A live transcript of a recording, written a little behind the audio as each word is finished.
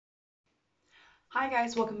Hi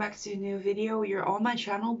guys, welcome back to a new video. You're on my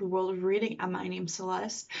channel, The World of Reading, and my name's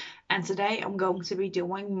Celeste. And today I'm going to be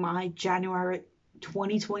doing my January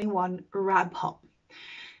 2021 wrap up.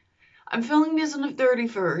 I'm filming this on the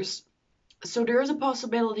 31st, so there is a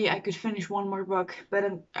possibility I could finish one more book, but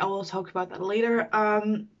I will talk about that later.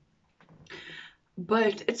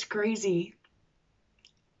 But it's crazy.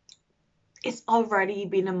 It's already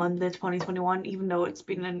been a month in 2021, even though it's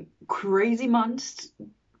been a crazy month.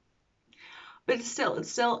 But it's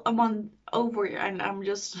still a month over, and I'm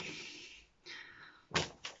just,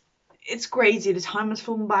 it's crazy. The time has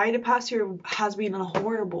flown by. The past year has been a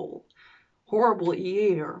horrible, horrible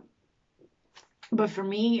year. But for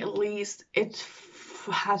me, at least, it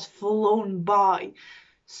has flown by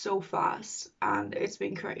so fast, and it's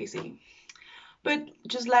been crazy. But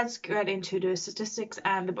just let's get into the statistics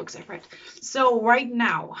and the books I've read. So right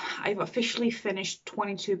now, I've officially finished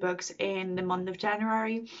 22 books in the month of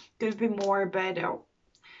January. Could have been more, but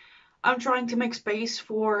I'm trying to make space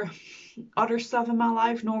for other stuff in my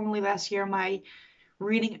life. Normally last year, my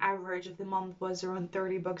reading average of the month was around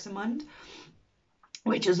 30 books a month,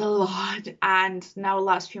 which is a lot. And now the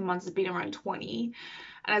last few months it's been around 20.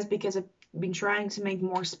 And that's because I've been trying to make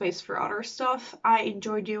more space for other stuff I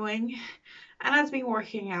enjoy doing. And that's been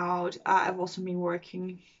working out. I've also been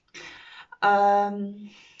working.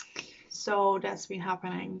 So that's been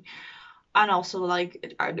happening. And also,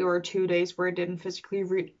 like, there were 2 days where I didn't physically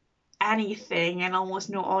read anything and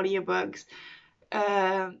almost no audiobooks.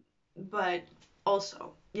 But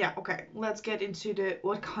also, yeah, okay, let's get into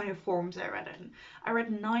what kind of forms I read in. I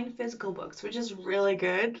read 9 physical books, which is really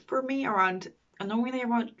good for me. I normally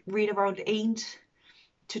read around 8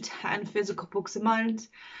 to 10 physical books a month.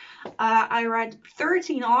 I read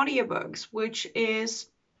 13 audiobooks, which is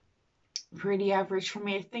pretty average for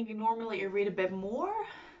me. I think normally I read a bit more,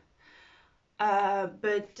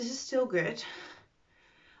 but this is still good.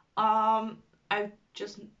 I've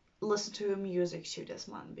just listened to music too this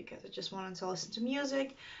month because I just wanted to listen to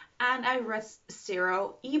music, and I read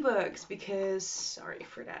 0 ebooks because, sorry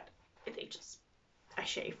for that, I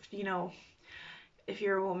shaved, if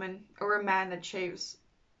you're a woman or a man that shaves,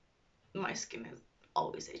 my skin is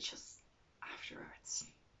always itches afterwards.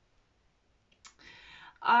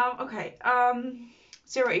 Okay.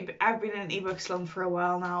 0 I've been in an ebook slump for a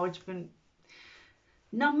while now. It's been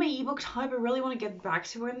not my ebook type. I really want to get back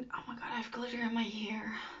to it. Oh my god, I have glitter in my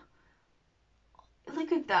hair.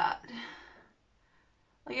 Look at that.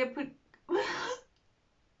 Like I put.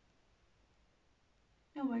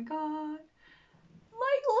 Oh my god.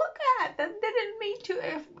 Like, look at that. Didn't mean to.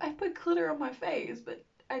 I put glitter on my face, but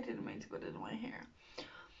I didn't mean to put it in my hair.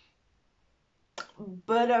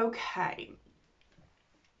 But okay.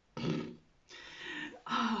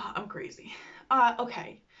 I'm crazy.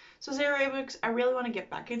 Okay. So 0 ebooks, I really want to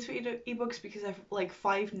get back into ebooks because I have like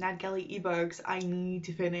 5 NetGalley ebooks I need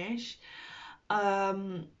to finish. But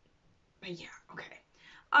yeah, okay.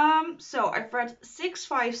 So I've read 6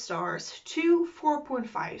 5 stars, 2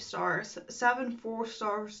 4.5 stars, 7 4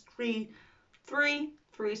 stars, 3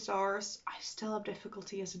 3 stars. I still have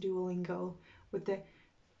difficulty as a Duolingo with the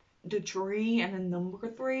 3 and the number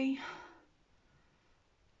 3.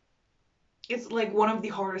 It's like one of the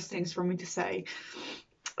hardest things for me to say.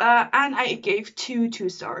 And I gave 2 2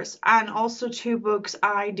 stars, and also 2 books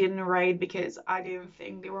I didn't rate because I didn't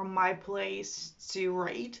think they were my place to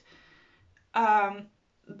rate.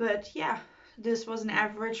 But yeah, this was an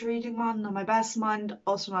average reading month, not my best month.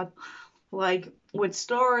 Also not like with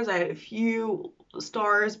stars. I had a few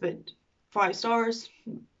stars, but 5 stars.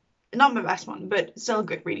 Not my best one, but still a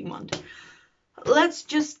good reading month. Let's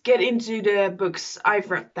just get into the books I've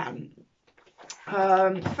read then.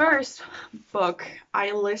 First book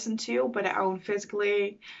I listened to but I own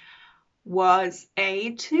physically was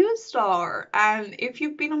a 2 star, and if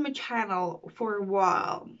you've been on my channel for a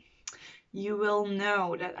while, you will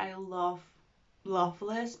know that I love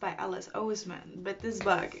Loveless by Alice Oseman, but this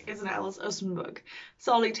book is an Alice Oseman book.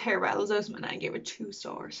 Solitaire by Alice Oseman, I gave it 2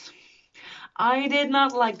 stars. I did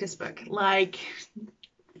not like this book, like,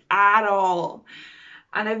 at all.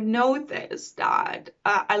 And I've noticed that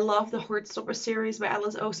I love the Heartstopper series by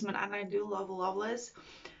Alice Oseman, and I do love Loveless.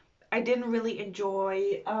 I didn't really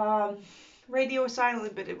enjoy Radio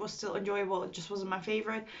Silent, but it was still enjoyable. It just wasn't my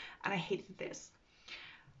favorite, and I hated this.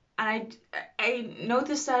 And I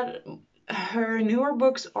noticed that her newer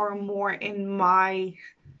books are more in my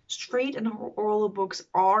street, and her oral books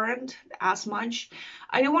aren't as much.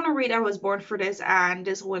 I do want to read I Was Born for This and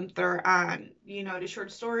This Winter and, the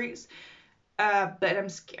short stories. But I'm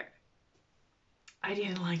scared. I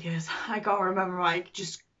didn't like this. I can't remember. I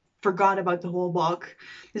just forgot about the whole book.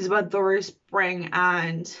 It's about Doris Spring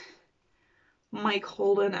and Mike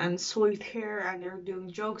Holden and Solitaire, and they're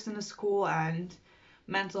doing jokes in the school and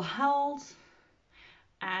mental health.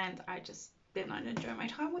 And I just did not enjoy my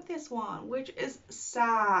time with this one, which is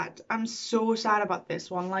sad. I'm so sad about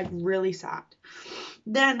this one, like really sad.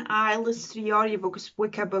 Then I listened to the audiobook of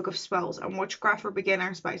Wicca Book of Spells and Witchcraft for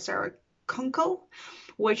Beginners by Sarah Kunkel,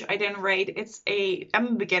 which I didn't rate. I'm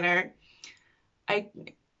a beginner. I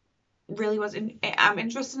really I'm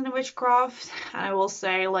interested in witchcraft, and I will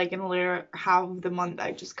say, like, in the later half of the month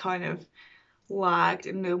I just kind of lagged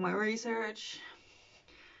in doing my research.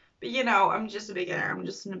 But I'm just a beginner. I'm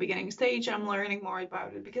just in the beginning stage. I'm learning more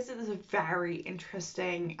about it because it is a very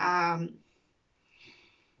interesting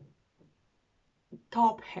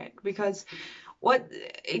topic. Because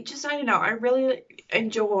I don't know. I really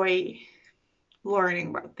enjoy learning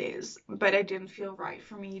about this, but it didn't feel right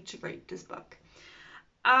for me to rate this book.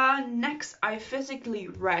 Next, I physically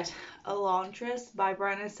read Elantris by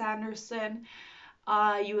Brandon Sanderson.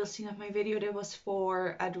 You will see in my video that was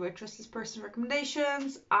for Do I Trust This Person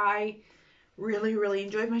recommendations. I really, really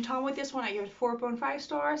enjoyed my time with this one. I give it 4.5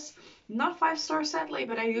 stars. Not 5 stars sadly,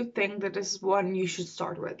 but I do think that this is one you should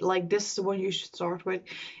start with. Like, this is the one you should start with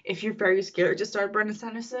if you're very scared to start Brandon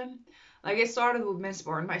Sanderson. Like, I started with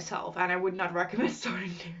Mistborn myself, and I would not recommend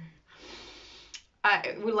starting there.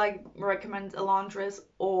 I would recommend Elantris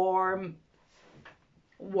or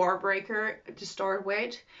Warbreaker to start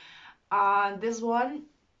with. This one,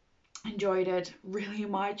 enjoyed it really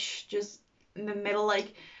much. Just in the middle,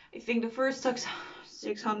 like, I think the first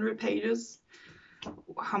 600 pages.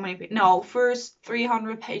 How many pages? No, first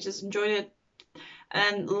 300 pages, enjoyed it.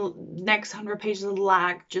 And next 100 pages of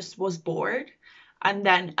lag, just was bored. And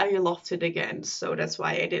then I loved it again. So that's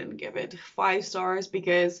why I didn't give it 5 stars,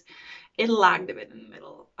 because it lagged a bit in the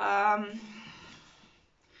middle.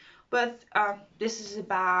 But this is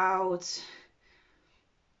about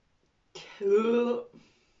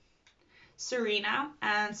Serena,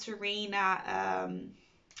 and Serena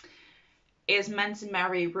is meant to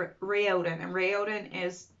marry Raoden, and Raoden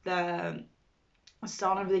is the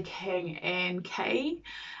son of the king in Kay,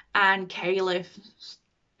 and Kay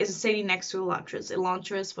is a city next to Elantris.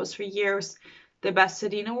 Elantris was for years the best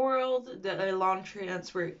city in the world. The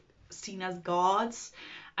Elantrians were seen as gods,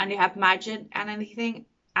 and they had magic and anything.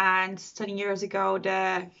 And 10 years ago,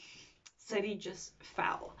 the city just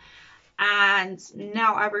fell. And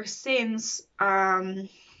now, ever since,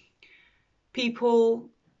 people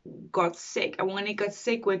got sick. And when they got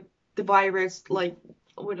sick with the virus, like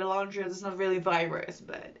with Elantris, it's not really a virus,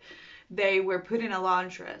 but they were put in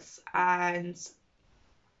Elantris, and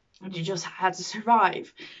they just had to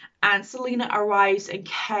survive. And Selena arrives in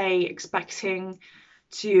Kay expecting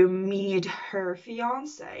to meet her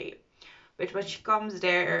fiance, but when she comes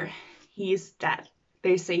there, he's dead.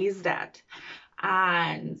 They say he's dead.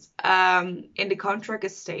 And in the contract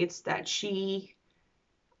it states that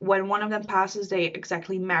when one of them passes, they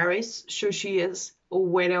exactly marries. So she is a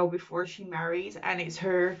widow before she marries, and it's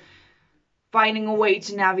her finding a way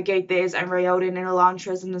to navigate this and Raoden in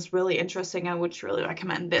Elantris, and it's really interesting. I would really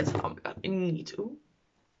recommend this. Oh my god, I need to.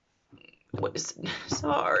 What is it?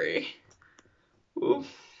 Sorry. Oof.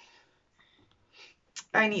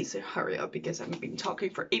 I need to hurry up because I've been talking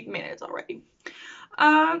for 8 minutes already.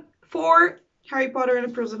 For Harry Potter and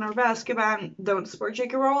the Prisoner of Azkaban, don't support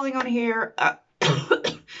J.K. Rowling on here.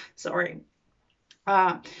 Sorry.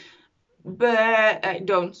 But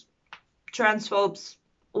don't. Transphobes,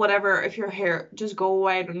 whatever, if you're here, just go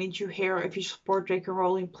away. I don't need you here. If you support J.K.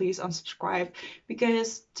 Rowling, please unsubscribe,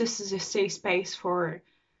 because this is a safe space for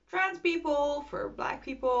trans people, for black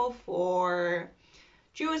people, for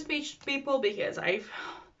Jewish people, because if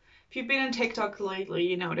you've been on TikTok lately,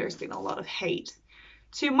 you know there's been a lot of hate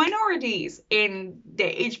to minorities in the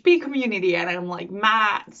HP community, and I'm like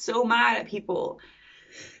so mad at people.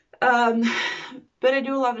 But I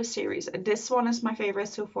do love the series. This one is my favorite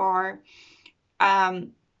so far.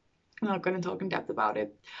 I'm not going to talk in depth about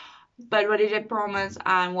it, but what I did promise,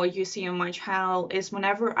 and what you see on my channel, is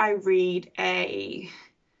whenever I read a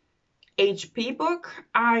HP book,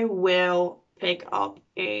 I will pick up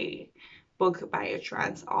a book by a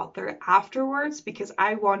trans author afterwards, because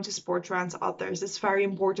I want to support trans authors. It's very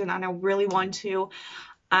important, and I really want to,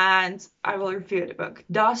 and I will review the book.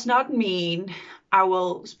 Does not mean I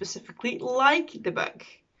will specifically like the book,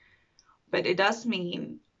 but it does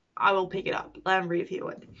mean I will pick it up and review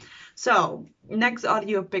it. So next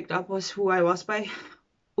audio picked up was Who I Was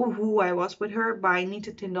With Her by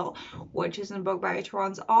Nita Tyndall, which is a book by a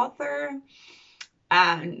trans author.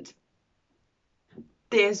 And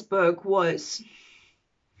this book was,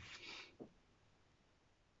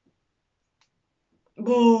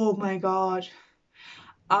 oh my god,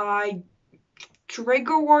 I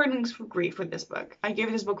trigger warnings for grief with this book. I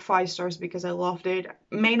gave this book 5 stars because I loved it.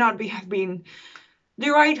 May not have been the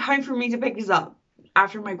right time for me to pick this up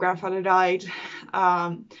after my grandfather died,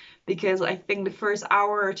 because I think the first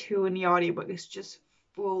hour or two in the audiobook is just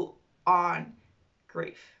full on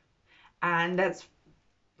grief, and that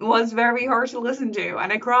was very hard to listen to,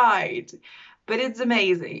 and I cried. But it's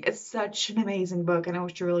amazing. It's such an amazing book, and I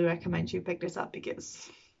would really recommend you pick this up because.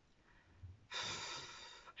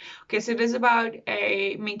 Okay, so it is about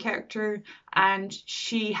a main character, and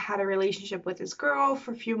she had a relationship with this girl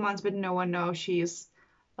for a few months, but no one knows she's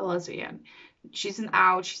a lesbian. She's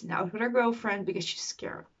out with her girlfriend because she's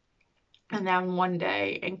scared. And then one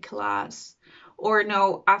day in class, or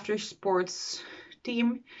no, after sports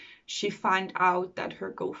team, she find out that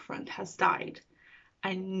her girlfriend has died,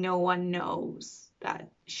 and no one knows that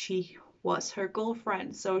she was her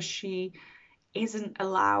girlfriend. So she isn't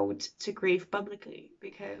allowed to grieve publicly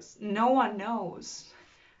because no one knows.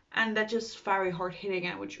 And that's just very hard hitting,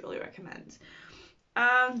 and I would really recommend.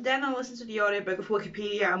 Then I listened to the audiobook of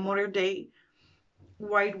Wiccapedia, a modern day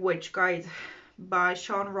White Witch Guide by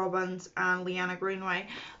Shawn, Robbins, and Leanna Greenaway.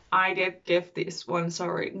 I did give this one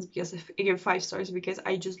star ratings because I give 5 stars because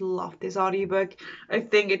I just love this audiobook. I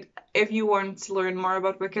think if you want to learn more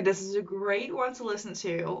about Wicca, this is a great one to listen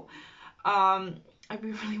to. I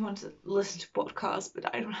really want to listen to podcasts,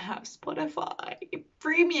 but I don't have Spotify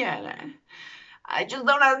Premium. I just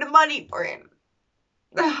don't have the money for it.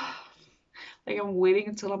 Like, I'm waiting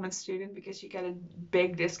until I'm a student because you get a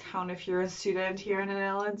big discount if you're a student here in the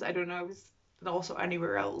Netherlands. I don't know if it's also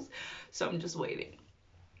anywhere else, so I'm just waiting.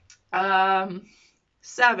 7.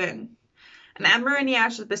 An Ember in the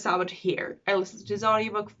Ashes by Sabaa Tahir. I listened to this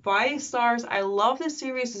audiobook, 5 stars. I love this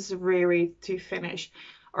series. It's a reread to finish,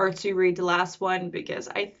 or to read the last one, because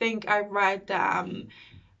I think I read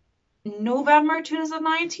November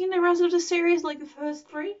 2019 the rest of the series, like the first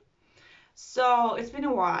 3. So it's been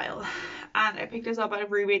a while, and I picked this up at a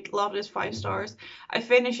reread. Love this, 5 stars. I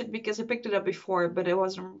finished it because I picked it up before, but it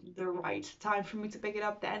wasn't the right time for me to pick it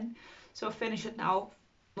up then. So I finished it now.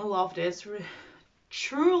 I love this.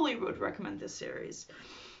 Truly would recommend this series.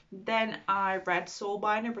 Then I read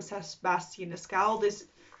Soulbinder by Sébastien.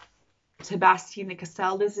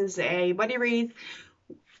 This is a buddy read.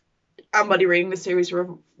 I'm buddy reading the series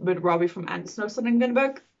with Robbie from And Snow Something Good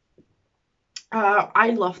book.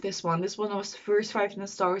 I love this one. This one was the first 5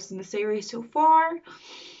 stars in the series so far.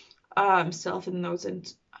 Still have the notes in,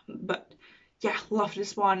 but yeah, love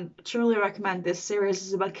this one. Truly recommend this series.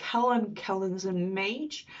 It's about Kellen. Kellen's a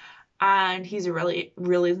mage, and he's a really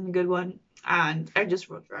good one. And I just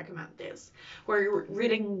would recommend this. We're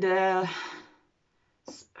reading the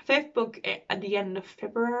 5th book at the end of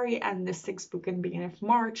February and the 6th book in the beginning of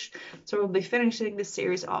March. So we'll be finishing this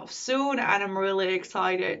series off soon, and I'm really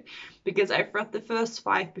excited because I've read the first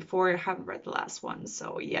 5 before. I haven't read the last one,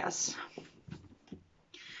 so yes.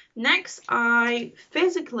 Next, I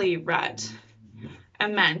physically read A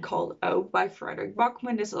Man Called O by Fredrik.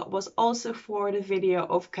 This was also for the video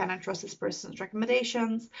of Can I Trust This Person's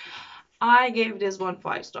Recommendations. I gave this one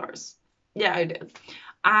 5 stars. Yeah, I did.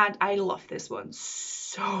 And I love this one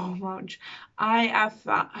so much. I have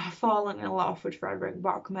fallen in love with Fredrik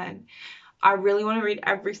Backman. I really want to read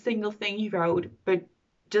every single thing he wrote, but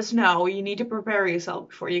just know you need to prepare yourself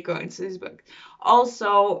before you go into this book.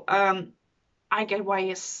 Also, I get why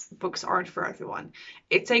his books aren't for everyone.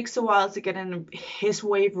 It takes a while to get in his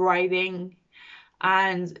way of writing,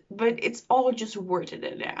 but it's all just worth it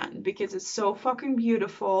at the end because it's so fucking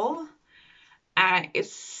beautiful. And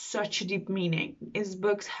it's such a deep meaning. His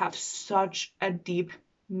books have such a deep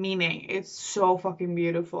meaning. It's so fucking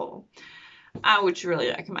beautiful. I would really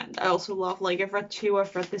recommend. I also love, like, I've read 2.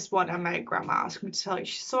 I've read this one, and my grandma asked me to tell you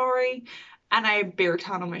she's sorry. And I have a bare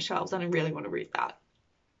ton on my shelves, and I really want to read that.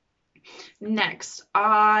 Next,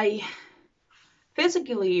 I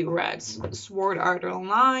physically read Sword Art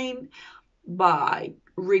Online by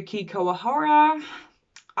Reki kwahara.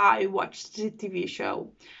 I watched the TV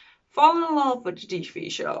show. Fallen in love with the TV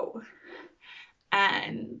show,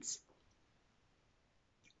 and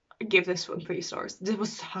I give this one 3 stars. This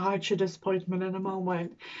was such a disappointment in a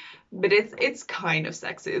moment, but it's kind of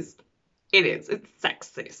sexist. It's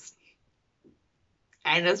sexist,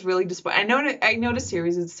 and it's really disappointing. I know the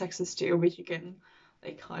series is sexist too, but you can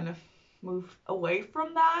like kind of move away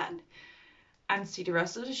from that and see the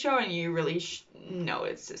rest of the show, and you really know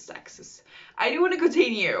it's just sexist. I do want to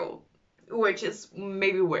continue, which is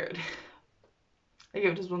maybe weird. I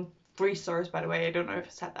give this one 3 stars, by the way. I don't know if I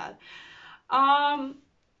said that. I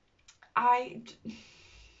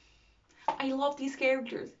love these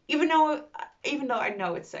characters. Even though I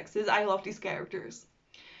know it's sexist, I love these characters.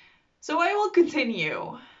 So I will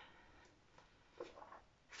continue.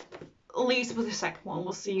 At least with the second one,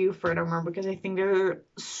 we'll see you furthermore, because I think there are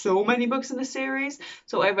so many books in the series.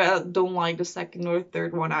 So if I don't like the second or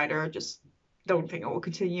third one either, I just don't think I will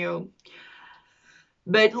continue.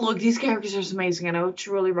 But look, these characters are amazing, and I would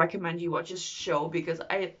truly recommend you watch this show because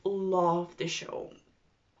I love the show.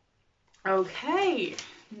 Okay,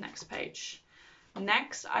 next page.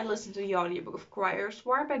 Next, I listened to the audiobook of Crier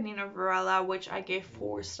by Nina Varela, which I gave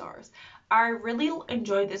 4 stars. I really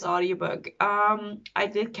enjoyed this audiobook. I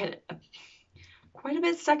did get quite a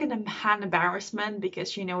bit second-hand embarrassment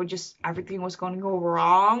because, you know, just everything was going to go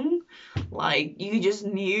wrong. Like, you just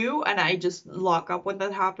knew, and I just lock up when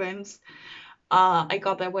that happens. I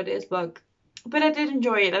got that with this book. But I did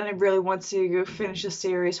enjoy it, and I really want to finish the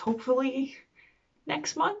series, hopefully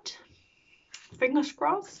next month. Fingers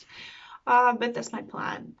crossed. But that's my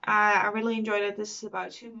plan. I really enjoyed it. This is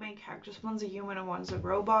about 2 main characters. One's a human and one's a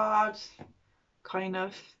robot. Kind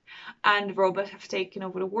of. And the robots have taken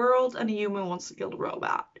over the world, and the human wants to kill the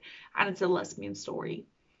robot. And it's a lesbian story.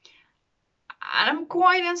 And I'm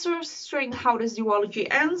quite interested in how this duology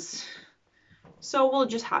ends. So we'll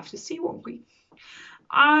just have to see, won't we?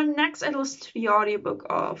 Next, I listened to the audiobook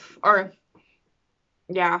of,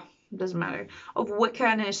 doesn't matter, of Wicca,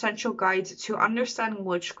 an essential guide to understanding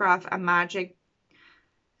witchcraft and magic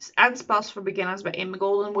and spells for beginners by Amy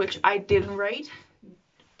Golden, which I didn't rate.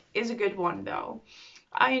 Is a good one though.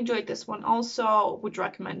 I enjoyed this one also. Would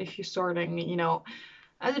recommend if you're starting, you know,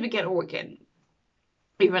 as a beginner Wiccan.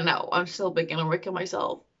 Even though I'm still a beginner Wiccan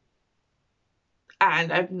myself.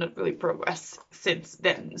 And I've not really progressed since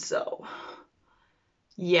then, so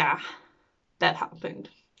yeah, that happened.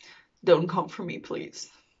 Don't come for me, please.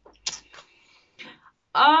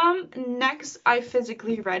 Next, I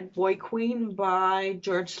physically read Boy Queen by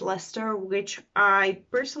George Lester, which I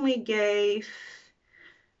personally gave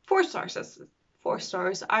 4 stars. 4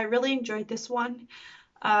 stars. I really enjoyed this one.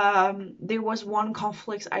 There was one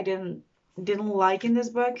conflict I didn't like in this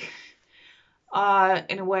book.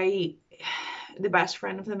 In a way, the best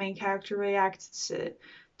friend of the main character reacted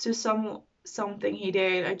to something he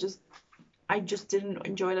did. I just didn't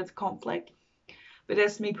enjoy that conflict. But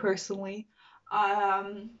that's me personally.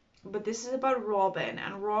 But this is about Robin,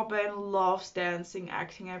 and Robin loves dancing,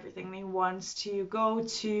 acting, everything. He wants to go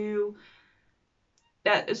to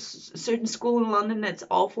that certain school in London that's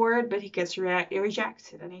all for it, but he gets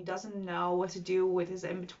rejected, and he doesn't know what to do with his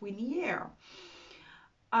in-between year.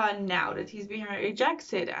 Now that he's being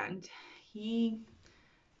rejected, and he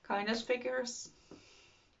kind of figures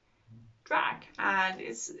drag, and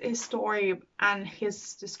it's his story and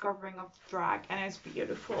his discovering of drag, and it's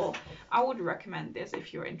beautiful. I would recommend this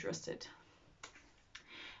if you're interested.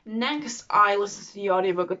 Next, I listened to the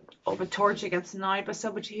audiobook of A Torch Against the Night by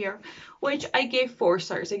Sabaa Tahir, which I gave 4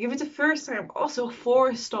 stars. I gave it the first time also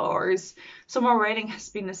 4 stars, so my rating has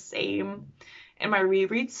been the same in my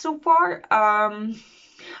rereads so far.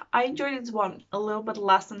 I enjoyed this one a little bit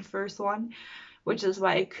less than the first one, which is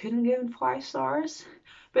why I couldn't give it 5 stars.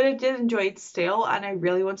 But I did enjoy it still, and I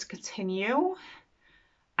really want to continue.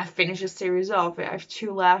 I finished the series off. I have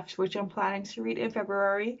 2 left, which I'm planning to read in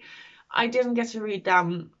February. I didn't get to read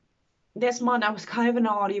them this month. I was kind of in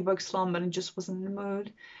an audiobook slump, and I just wasn't in the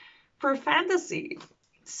mood for fantasy.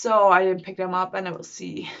 So I didn't pick them up, and I will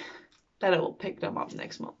see that I will pick them up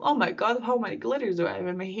next month. Oh my god, how many glitters do I have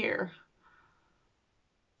in my hair?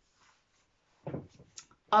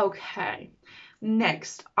 Okay.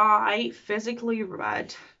 Next, I physically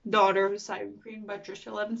read Daughter of the Siren Queen by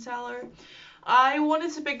Tricia levenseller. I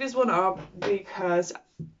wanted to pick this one up because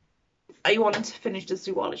I wanted to finish the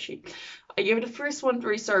duology. I gave it the first one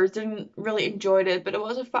 3 stars, didn't really enjoy it, but it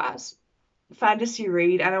was a fast fantasy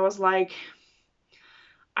read, and I was like,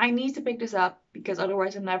 I need to pick this up because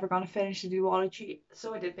otherwise I'm never going to finish the duology.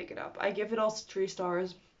 So I did pick it up. I give it also 3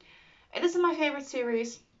 stars. It isn't my favorite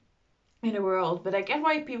series in the world, but I get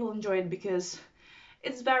why people enjoy it because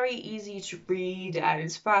it's very easy to read, and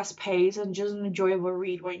it's fast paced and just an enjoyable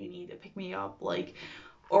read when you need to pick me up, like,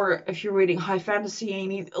 or if you're reading high fantasy and you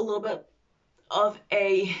need a little bit of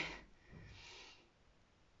a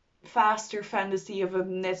faster fantasy of a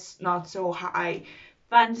not so high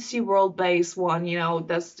fantasy world based one, you know,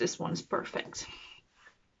 this one is perfect.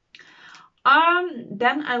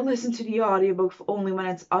 Then I listened to the audiobook of Only When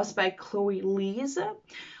It's Us by Cloe Liesse,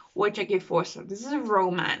 which I give 4 stars. This is a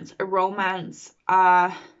romance,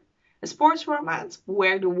 a sports romance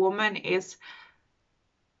where the woman is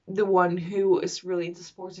the one who is really into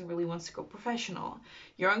sports and really wants to go professional.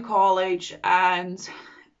 You're in college, and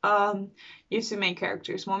you have 2 main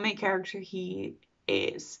characters. One main character, he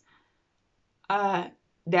is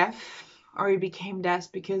deaf, or he became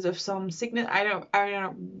deaf because of some sickness. I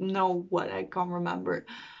don't know what, I can't remember.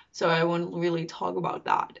 So I won't really talk about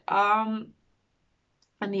that.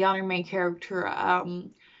 And the other main character,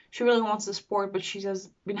 she really wants the sport, but she has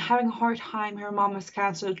been having a hard time. Her mom has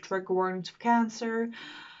cancer, trigger warnings of cancer,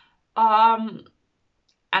 um,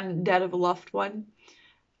 and death of a loved one.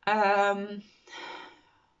 Um,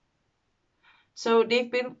 so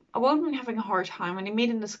they've been both been having a hard time, and they meet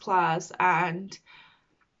in this class, and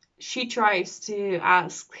she tries to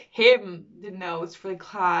ask him the notes for the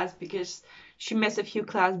class because she missed a few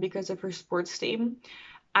classes because of her sports team,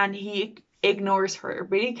 and he ignores her,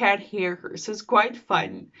 but he can't hear her, so it's quite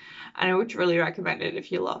fun, and I would really recommend it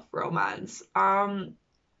if you love romance.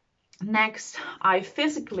 Next, I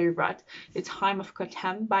physically read The Time of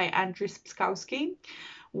Contempt by Andrew Sapkowski,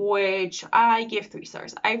 which I give 3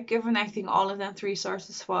 stars. I've given, I think, all of them 3 stars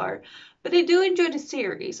as far, but I do enjoy the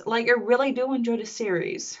series. Like, I really do enjoy the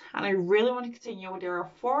series, and I really want to continue. There are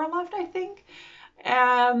 4 left, I think.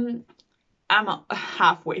 I'm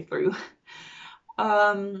halfway through.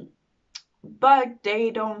 But they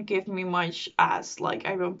don't give me much, as like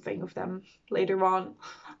I don't think of them later on.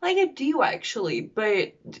 Like, I do actually,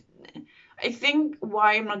 but I think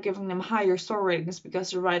why I'm not giving them higher star ratings is because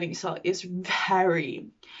the writing style is very,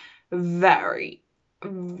 very,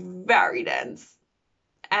 very dense,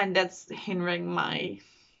 and that's hindering my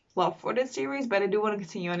love for this series. But I do want to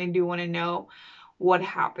continue, and I do want to know what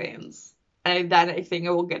happens, and then I think I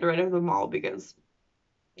will get rid of them all because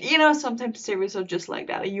sometimes series are just like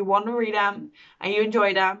that. You want to read them and you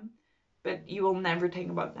enjoy them, but you will never think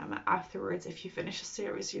about them afterwards if you finish a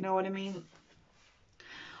series. You know what I mean?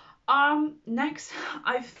 Next,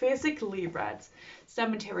 I physically read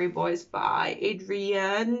Cemetery Boys by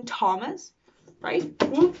Aidan Thomas, right?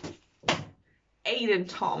 Aidan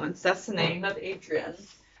Thomas, that's the name, not Adrian.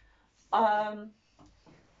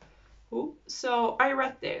 So I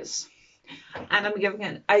read this, and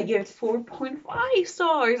I give 4.5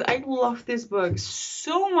 stars. I love this book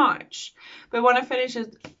so much, but when I finished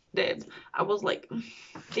it, I was like,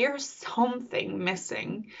 there's something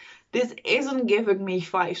missing. This isn't giving me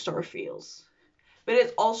 5-star feels, but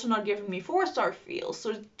it's also not giving me 4-star feels,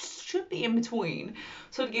 so it should be in between.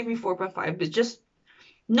 So it gave me 4.5, but just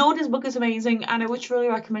know this book is amazing, and I would really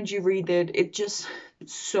recommend you read it. It's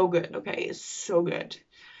so good, okay? It's so good.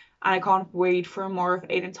 And I can't wait for more of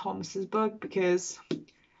Aidan Thomas's book because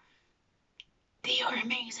they are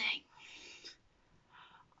amazing.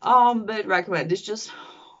 But recommend. It's just,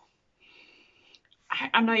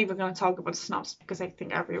 I'm not even gonna talk about snobs because I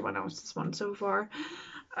think everyone knows this one so far.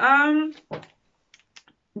 Then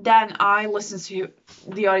I listened to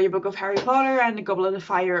the audiobook of Harry Potter and the Goblet of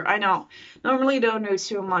Fire. I know, normally don't know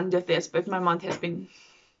to a month of this, but my month has been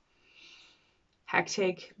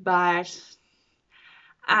hectic, but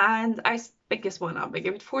and I picked this one up. I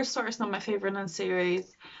give it 4 stars. Not my favorite in the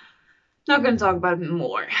series. Not gonna talk about it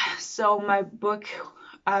more. So my book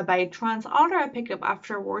by a trans author I picked up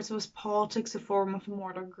afterwards was Politics: A Form of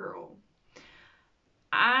Immortal Girl.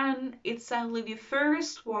 And it's sadly the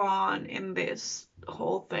first one in this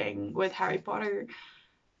whole thing with Harry Potter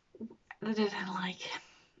that I didn't like.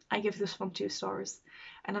 I give this one 2 stars.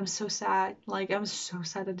 And I'm so sad. Like, I'm so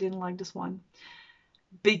sad I didn't like this one.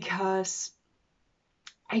 Because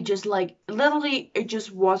I just literally, it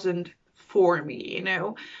just wasn't for me,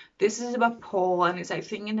 This is about Paul, and it's, I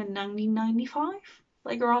think, in 1995,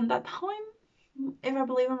 like around that time, if I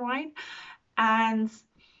believe I'm right. And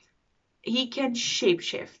he can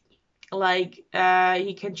shapeshift, like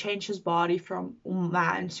he can change his body from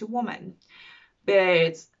man to woman.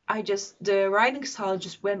 But the writing style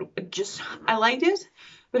I liked it,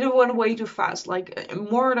 but it went way too fast. Like,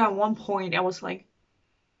 more than one point, I was like,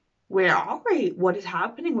 where are we? What is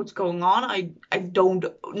happening? What's going on? I don't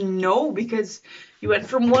know, because you went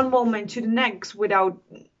from one moment to the next without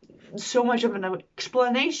so much of an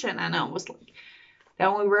explanation, and I was like,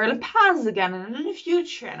 then we were in the past again and in the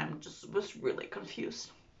future, and I just was really confused.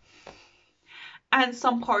 And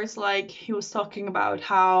some parts, like, he was talking about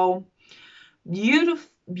how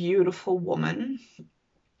beautiful woman,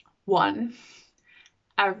 one,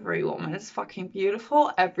 every woman is fucking beautiful,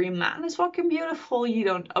 every man is fucking beautiful, you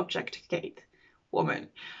don't objectificate women.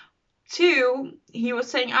 2, he was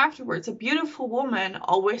saying afterwards, a beautiful woman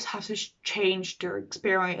always has to change their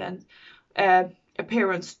appearance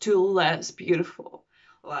to less beautiful,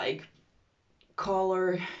 like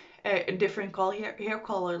color, a different color, hair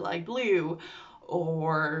color, like blue,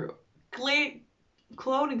 or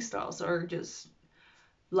clothing styles are just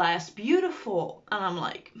less beautiful. And I'm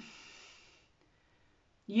like,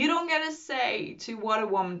 you don't get a say to what a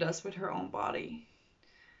woman does with her own body.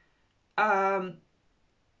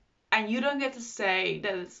 And you don't get to say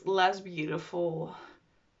that it's less beautiful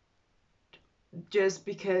just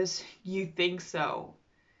because you think so.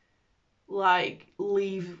 Like,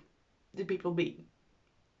 leave the people be.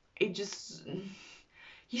 It just,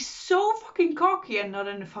 he's so fucking cocky and not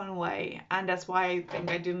in a fun way. And that's why I think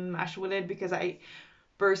I didn't mesh with it, because I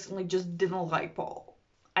personally just didn't like Paul.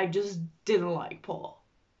 I just didn't like Paul.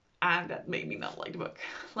 And that made me not like the book.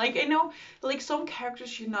 Like, I know, like, some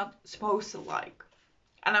characters you're not supposed to like.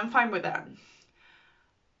 And I'm fine with that.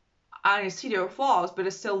 I see their flaws, but I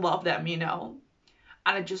still love them, you know?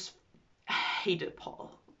 And I just hated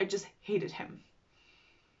Paul. I just hated him.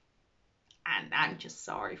 And I'm just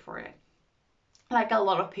sorry for it. Like, a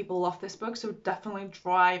lot of people love this book, so definitely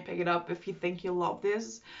try and pick it up if you think you love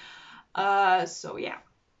this. So yeah.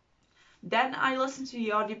 Then I listened to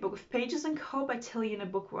the audiobook of Pages and Co. by Tilly and the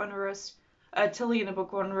Bookrunneress,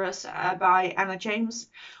 by Anna James,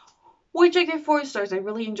 which I gave 4 stars. I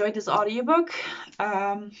really enjoyed this audiobook.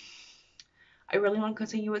 I really want to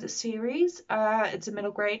continue with the series. It's a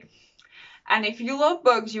middle grade. And if you love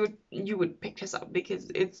books, you would pick this up,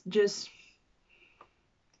 because it's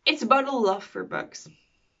about a love for books.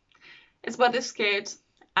 It's about this kid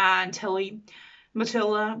and Tilly,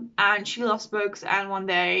 Matilda, and she loves books, and one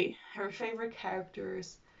day her favorite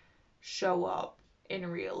characters show up in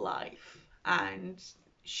real life, and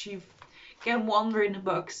she can wander in the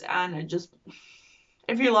books, and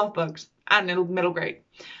if you love books and middle grade,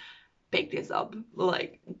 pick this up.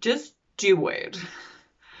 Like, just do it.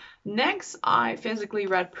 Next, I physically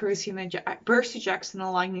read Percy Jackson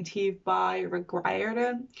and Lightning Thief by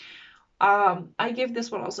Crier. I give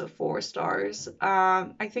this one also 4 stars.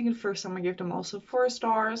 I think the first time I gave them also 4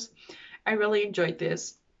 stars. I really enjoyed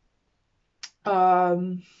this. They're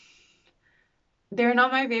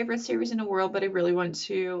not my favorite series in the world, but I really want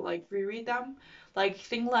to like reread them. Like, I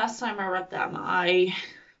think last time I read them, I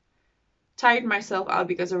tired myself out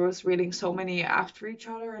because I was reading so many after each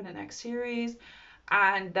other in the next series.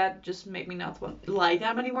 And that just made me not want to like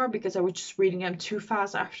them anymore, because I was just reading them too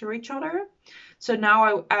fast after each other. So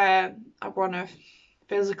now I want to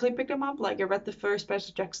physically pick them up. Like, I read the first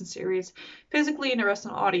Percy Jackson series physically and the rest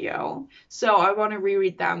on audio. So I want to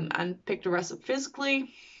reread them and pick the rest up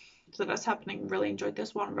physically. So that's happening. Really enjoyed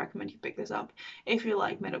this one. Recommend you pick this up if you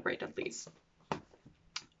like middle grade at least.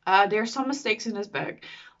 There are some mistakes in this book.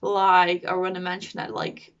 Like, I want to mention that,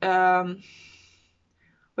 like,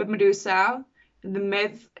 with Medusa, the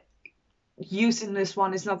myth used in this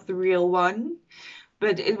one is not the real one,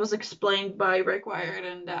 but it was explained by Rick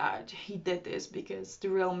Riordan that he did this because the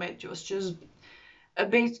real myth was just a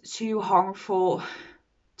bit too harmful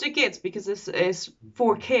to kids, because this is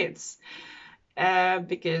for kids.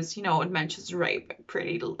 Because, you know, it mentions rape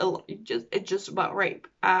it's just about rape,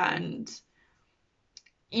 and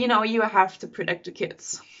you know, you have to protect the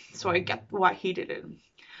kids. So I get why he did it.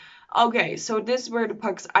 Okay, so this were the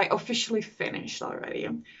books I officially finished already.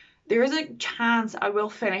 There is a chance I will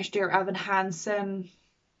finish Dear Evan Hansen.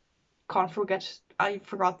 I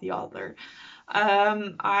forgot the author.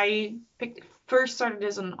 I first started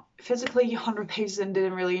this on physically 100 pages and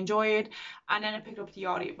didn't really enjoy it. And then I picked up the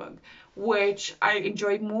audiobook, which I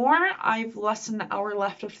enjoyed more. I've less than an hour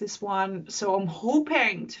left of this one, so I'm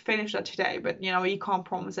hoping to finish that today. But, you know, you can't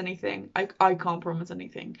promise anything. I can't promise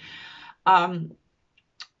anything.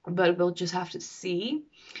 But we'll just have to see.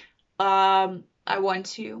 I want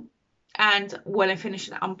to. And when I finish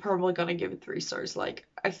it, I'm probably gonna give it 3 stars. Like,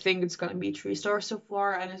 I think it's gonna be 3 stars so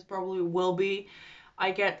far, and it probably will be. I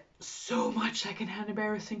get so much secondhand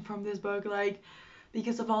embarrassing from this book, like,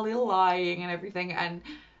 because of all the lying and everything, and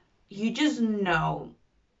you just know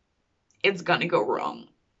it's gonna go wrong.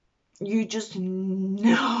 You just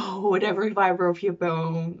know with every fiber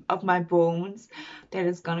of my bones that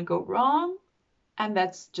it's gonna go wrong. And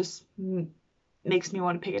that's just makes me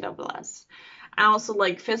want to pick it up less. And also,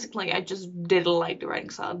 like, physically, I just didn't like the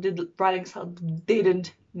writing style. The writing style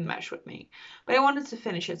didn't mesh with me. But I wanted to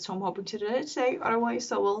finish it, so I'm hoping to do it today.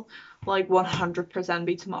 Otherwise, I will, like, 100%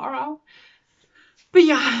 be tomorrow. But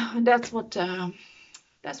yeah, that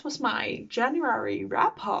was my January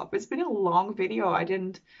wrap-up. It's been a long video. I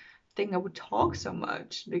didn't think I would talk so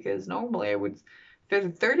much, because normally I would fit a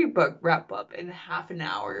 30-book wrap-up in half an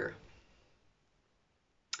hour.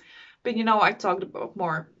 But, you know, I talked about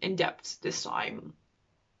more in depth this time.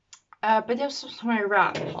 But this was my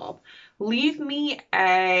wrap up. Leave me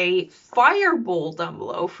a firebolt down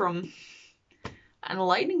below from and a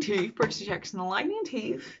lightning thief, Percy Jackson, a lightning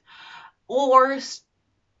thief, or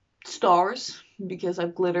stars, because I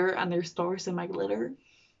have glitter and there's stars in my glitter.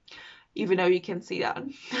 Even though you can see that,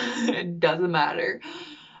 it doesn't matter.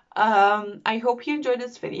 I hope you enjoyed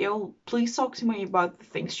this video. Please talk to me about the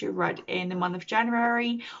things you read in the month of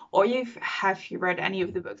January, or have you read any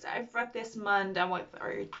of the books I've read this month, and what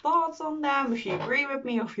are your thoughts on them? If you agree with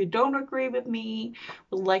me or if you don't agree with me,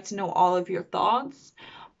 would like to know all of your thoughts.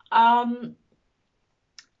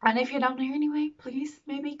 And if you're down here anyway, please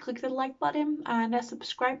maybe click the like button and the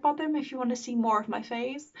subscribe button if you want to see more of my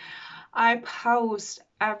face. I post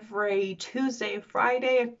every Tuesday and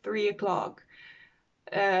Friday at 3 o'clock.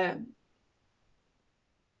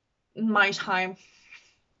 My time.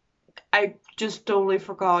 I just totally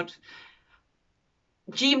forgot.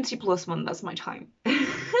 GMT +1, that's my time.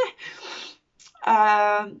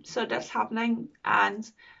 So that's happening,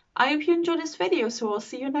 and I hope you enjoyed this video, so I'll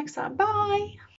see you next time. Bye!